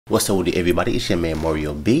What's up with everybody? It's your man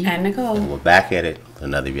Mario B. And Nicole. And we're back at it with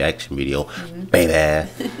another reaction video. Baby.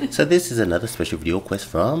 So this is another special video request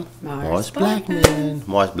from Mars Blackman.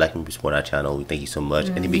 Mars Blackman support our channel. We thank you so much.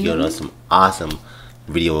 And he be giving us some awesome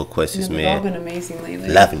video requests, man. They've all been amazing lately.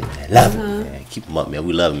 Loving it, man. Loving it, man. Keep them up, man.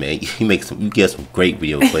 We love him, man. You get some great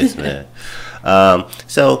video requests, man.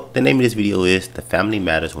 So the name of this video is "The Family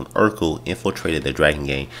Matters When Urkel Infiltrated the Dragon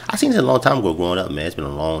Gang." I seen this a long time ago growing up, man. It's been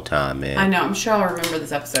a long time, man. I know. I'm sure I'll remember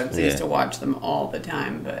this episode because I used to watch them all the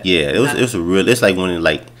time. But yeah, it was a real. It's like one of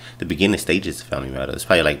like the beginning stages of Family Matters. It's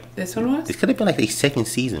probably like this one was. It could have been like the second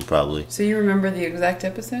season, probably. So you remember the exact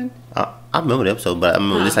episode? I remember the episode, but I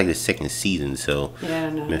remember it's like the second season. So yeah, I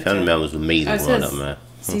don't know. Man, Family Matters was amazing growing up, man.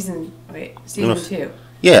 Season 2.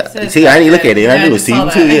 Yeah, says, see, I didn't look at it. I knew it was season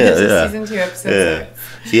 2. Yeah, yeah. Season 2 episode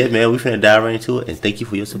 6. So yeah, man, we're finna dive right into it, and thank you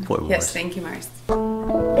for your support, Mars. Yes, thank you, Mars.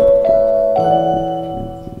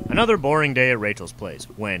 Another boring day at Rachel's place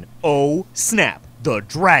when, oh snap, the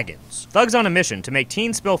dragons. Thugs on a mission to make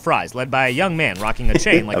teens spill fries led by a young man rocking a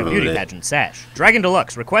chain like a beauty pageant sash. Dragon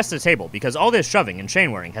Deluxe requests a table because all this shoving and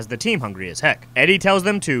chain wearing has the team hungry as heck. Eddie tells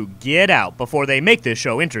them to get out before they make this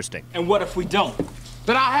show interesting. And what if we don't?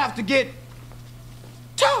 Then I have to get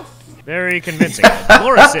tough. Very convincing.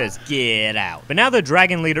 Laura says, get out. But now the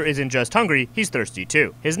dragon leader isn't just hungry, he's thirsty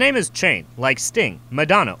too. His name is Chain, like Sting,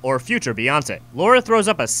 Madonna, or future Beyonce. Laura throws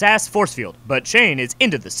up a sass force field, but Chain is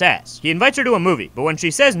into the sass. He invites her to a movie, but when she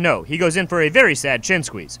says no, he goes in for a very sad chin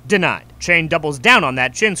squeeze. Denied. Chain doubles down on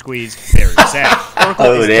that chin squeeze. Very sad.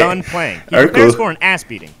 Urkel is done playing. He prepares for an ass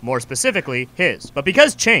beating, more specifically, his. But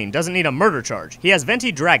because Chain doesn't need a murder charge, he has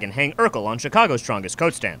Venti Dragon hang Urkel on Chicago's strongest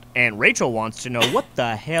coat stand. And Rachel wants to know what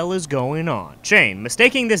the hell is going on. Chain,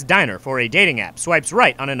 mistaking this diner for a dating app, swipes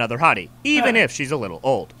right on another hottie, even if she's a little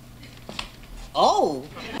old. Oh.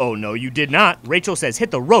 Oh no, you did not. Rachel says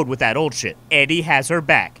hit the road with that old shit. Eddie has her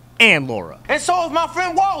back. And Laura. And so is my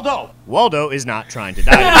friend Waldo. Waldo is not trying to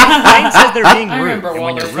die. Chain says they're being rude, and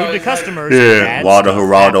when you're rude to customers, Waldo,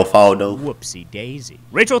 Geraldo, Faldo. Whoopsie daisy.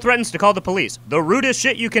 Rachel threatens to call the police, the rudest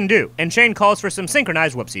shit you can do, and Chain calls for some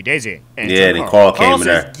synchronized whoopsie daisy. Yeah, then Carl came in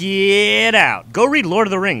there. Get out. Go read Lord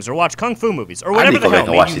of the Rings or watch Kung Fu movies or whatever the hell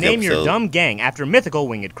made you name your dumb gang after mythical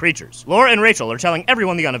winged creatures. Laura and Rachel are telling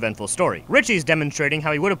everyone the uneventful story. Richie's demonstrating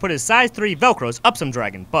how he would have put his size 3 Velcros up some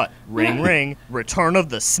dragon butt. Ring ring. Return of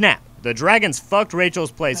the snap. The dragons fucked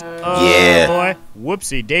Rachel's place. Yeah. Boy.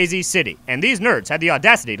 Whoopsie Daisy City. And these nerds had the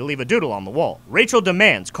audacity to leave a doodle on the wall. Rachel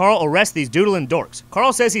demands Carl arrest these doodling dorks.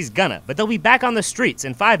 Carl says he's gonna, but they'll be back on the streets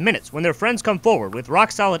in 5 minutes when their friends come forward with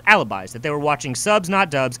rock-solid alibis that they were watching Subs Not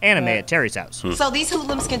Dubs anime at Terry's house. So these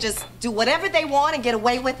hoodlums can just do whatever they want and get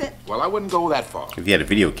away with it? Well, I wouldn't go that far. If you had a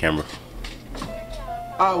video camera.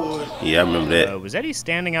 I would. Yeah, I remember that. Was Eddie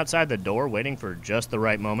standing outside the door waiting for just the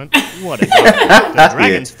right moment? What a guy. The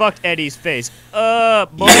dragons fucked Eddie's face.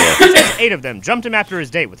 Boy. He says 8 of them jumped him after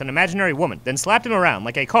his date with an imaginary woman, then slapped him around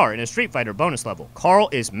like a car in a Street Fighter bonus level. Carl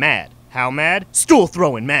is mad. How mad? Stool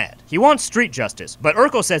throwing mad. He wants street justice, but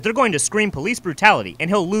Urkel says they're going to scream police brutality and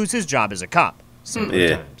he'll lose his job as a cop.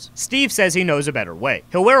 Sometimes. Steve says he knows a better way.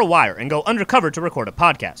 He'll wear a wire and go undercover to record a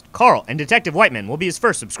podcast. Carl and Detective Whiteman will be his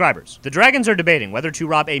first subscribers. The dragons are debating whether to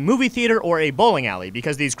rob a movie theater or a bowling alley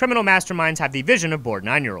because these criminal masterminds have the vision of bored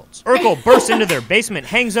 9-year-olds. Urkel bursts into their basement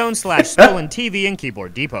hang zone / stolen TV and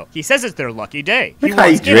keyboard depot. He says it's their lucky day. He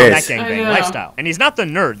wants in on that gangbang lifestyle. And he's not the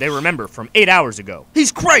nerd they remember from 8 hours ago.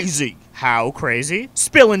 He's crazy! How crazy?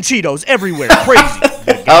 Spilling Cheetos everywhere, crazy.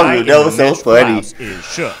 That was so funny. Is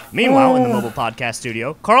shook. Meanwhile, in the mobile podcast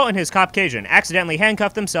studio, Carl and his Caucasian accidentally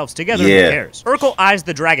handcuff themselves together in the hairs. Urkel eyes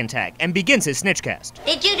the dragon tag and begins his snitch cast.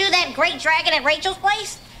 Did you do that great dragon at Rachel's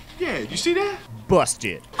place? Yeah, you see that?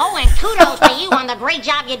 Busted. Oh, and kudos to you on the great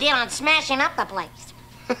job you did on smashing up the place.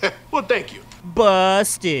 Well, thank you.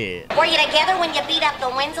 Busted. Were you together when you beat up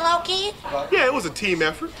the Winslow kid? Yeah, it was a team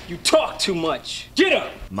effort. You talk too much. Get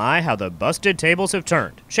up! My, how the busted tables have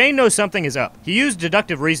turned. Shane knows something is up. He used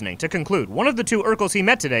deductive reasoning to conclude one of the 2 Urkels he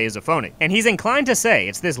met today is a phony. And he's inclined to say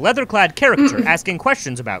it's this leather-clad caricature asking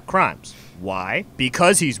questions about crimes. Why?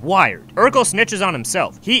 Because he's wired. Urkel snitches on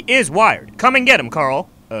himself. He is wired. Come and get him, Carl.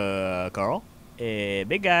 Carl?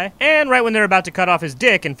 Big guy. And right when they're about to cut off his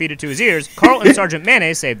dick and feed it to his ears, Carl and Sergeant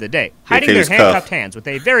Mayonnaise save the day, hiding their handcuffed hands with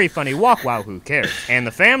a very funny walk wow who cares. And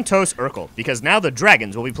the fam toasts Urkel, because now the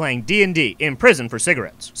dragons will be playing D&D in prison for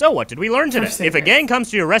cigarettes. So what did we learn today? If a gang comes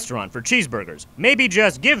to your restaurant for cheeseburgers, maybe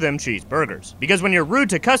just give them cheeseburgers. Because when you're rude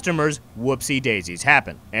to customers, whoopsie daisies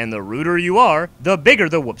happen. And the ruder you are, the bigger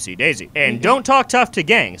the whoopsie daisy. And don't talk tough to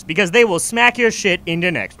gangs, because they will smack your shit into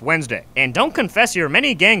next Wednesday. And don't confess your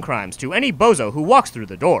many gang crimes to any bozo know who walks through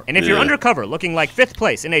the door. And if you're undercover looking like 5th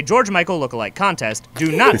place in a George Michael lookalike contest,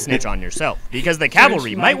 do not snitch on yourself, because the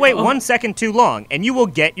cavalry might wait 1 second too long and you will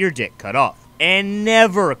get your dick cut off. And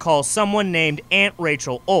never call someone named Aunt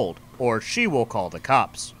Rachel old, or she will call the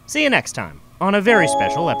cops. See you next time on a very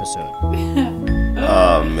special episode.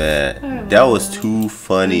 Oh man, that was too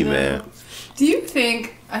funny, man. Do you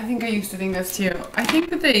think, I think I used to think this too, I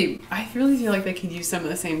think that I really feel like they could use some of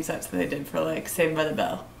the same sets that they did for like Saved by the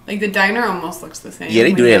Bell. Like the diner almost looks the same. Yeah,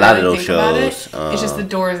 they do a lot of those shows. It's just the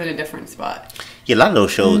door's in a different spot. Yeah, a lot of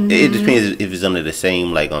those shows, it depends if it's under the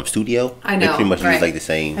same like studio. I know, they pretty much use like the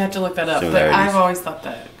same. I have to look that up, but I've always thought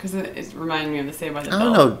that because it reminded me of the Saved by the Bell. I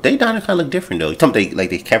don't know, they diner kind of look different though. Something like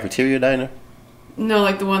the cafeteria diner. No,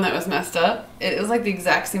 like the one that was messed up. It was like the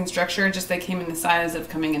exact same structure, just they came in the size of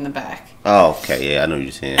coming in the back. Oh, okay, yeah, I know what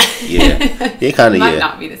you're saying. Yeah, it kind of might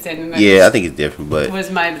not be the same. Yeah, I think it's different, but it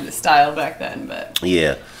was my style back then, but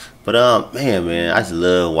yeah. But man, I just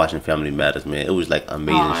love watching Family Matters, man. It was like an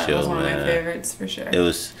amazing show, it was one man. of my favorites for sure. It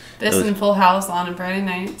was and Full House on Friday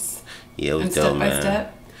nights. Yeah, it was and dope, man. Step by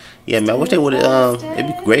Step. Yeah, man. I wish they would. It'd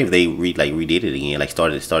be great if they redid it again, like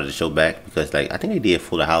started the show back, because like I think they did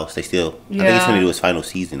Full House. They still, I think it's gonna do its final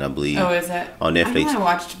season, I believe. Oh, is it on Netflix? I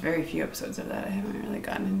watched very few episodes of that. I haven't really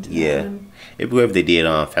gotten into that. Yeah, it'd be great if they did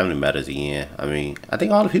Family Matters again. I mean, I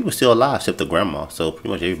think all the people are still alive except the grandma, so pretty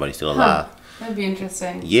much everybody's still alive. That'd be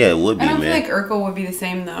interesting. Yeah, it would be, man. I don't feel like Urkel would be the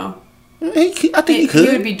same though. I think he could.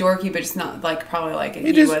 He would be dorky, but just not like probably like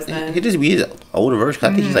he was then. He'd just be his older version.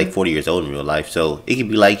 I think he's like 40 years old in real life, so it could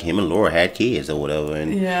be like him and Laura had kids or whatever,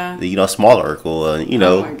 and smaller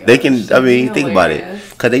Urkel, they can. I mean, think about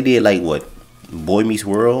it, because they did like what, Boy Meets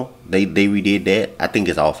World. They redid that. I think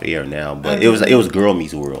it's off air now, but it was Girl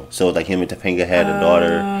Meets World. So like him and Topanga had a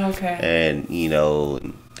daughter,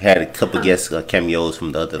 and had a couple guest cameos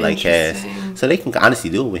from the other cast, so they can honestly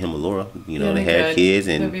do it with him and Laura. They had kids,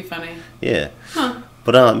 and that'd be funny. Yeah.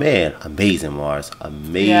 But man, amazing Mars,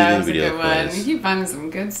 amazing video. You keep finding some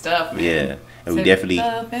good stuff, man. Yeah, and we definitely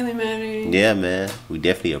Family Matters. Yeah, man, we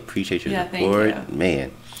definitely appreciate your support, thank you.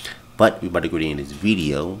 man. But we about to go in this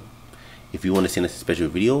video. If you want to send us a special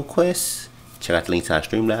video request, check out the link to our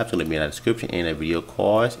Streamlabs. So let me in the description and our video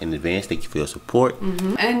cards in advance. Thank you for your support.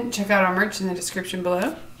 And check out our merch in the description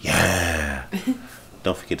below. Yeah.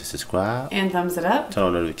 Don't forget to subscribe. And thumbs it up. Turn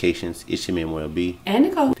on notifications. It's your man, Moyle B. And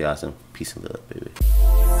Nicole. Stay awesome. Peace and love, baby.